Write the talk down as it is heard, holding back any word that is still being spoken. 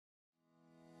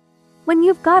When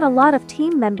you've got a lot of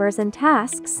team members and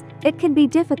tasks, it can be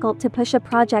difficult to push a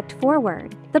project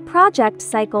forward. The project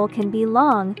cycle can be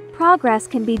long, progress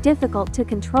can be difficult to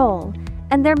control,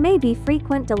 and there may be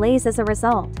frequent delays as a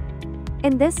result.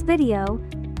 In this video,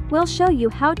 we'll show you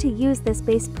how to use this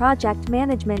base project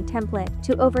management template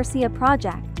to oversee a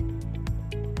project.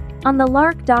 On the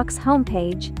Lark Docs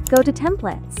homepage, go to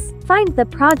Templates. Find the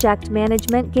Project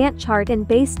Management Gantt chart in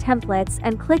Base Templates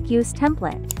and click Use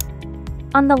Template.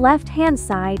 On the left-hand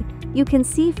side, you can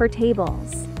see for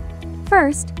tables.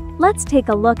 First, let's take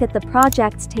a look at the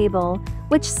Projects table,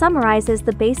 which summarizes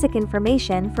the basic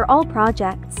information for all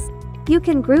projects. You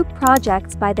can group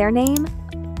projects by their name,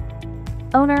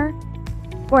 owner,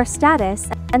 or status,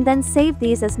 and then save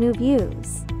these as new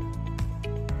views.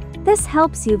 This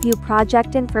helps you view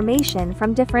project information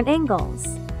from different angles.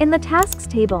 In the Tasks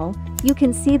table, you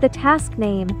can see the task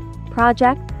name,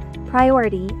 project,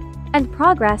 priority, and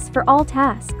progress for all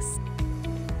tasks.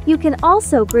 You can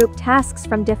also group tasks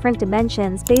from different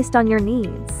dimensions based on your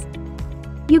needs.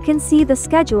 You can see the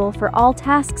schedule for all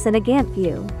tasks in a Gantt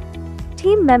view.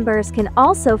 Team members can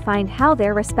also find how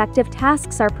their respective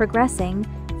tasks are progressing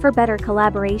for better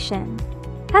collaboration.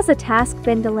 Has a task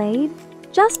been delayed?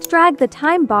 Just drag the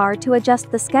time bar to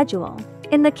adjust the schedule.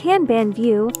 In the Kanban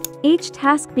view, each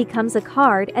task becomes a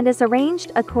card and is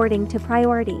arranged according to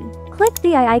priority. Click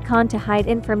the eye icon to hide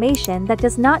information that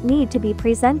does not need to be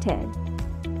presented.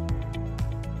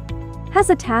 Has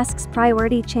a task's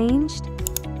priority changed?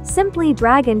 Simply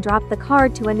drag and drop the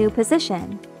card to a new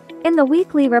position. In the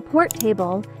Weekly Report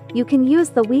table, you can use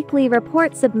the Weekly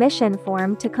Report submission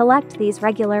form to collect these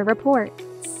regular reports.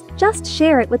 Just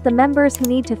share it with the members who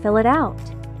need to fill it out.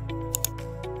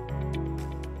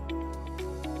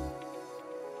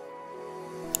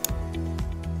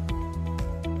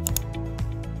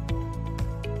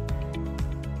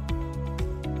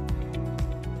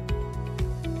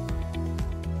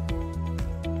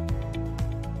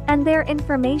 And their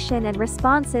information and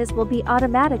responses will be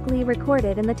automatically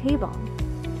recorded in the table.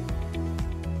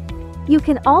 You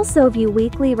can also view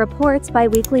weekly reports by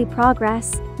weekly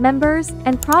progress, members,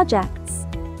 and projects.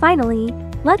 Finally,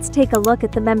 let's take a look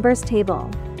at the Members table.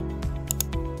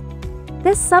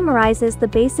 This summarizes the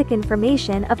basic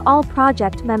information of all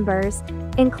project members,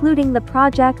 including the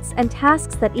projects and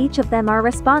tasks that each of them are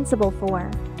responsible for.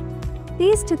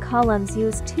 These two columns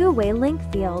use two-way link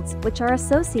fields which are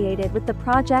associated with the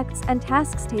projects and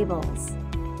tasks tables.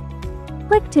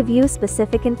 Click to view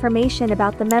specific information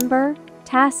about the member,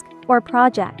 task, or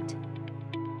project.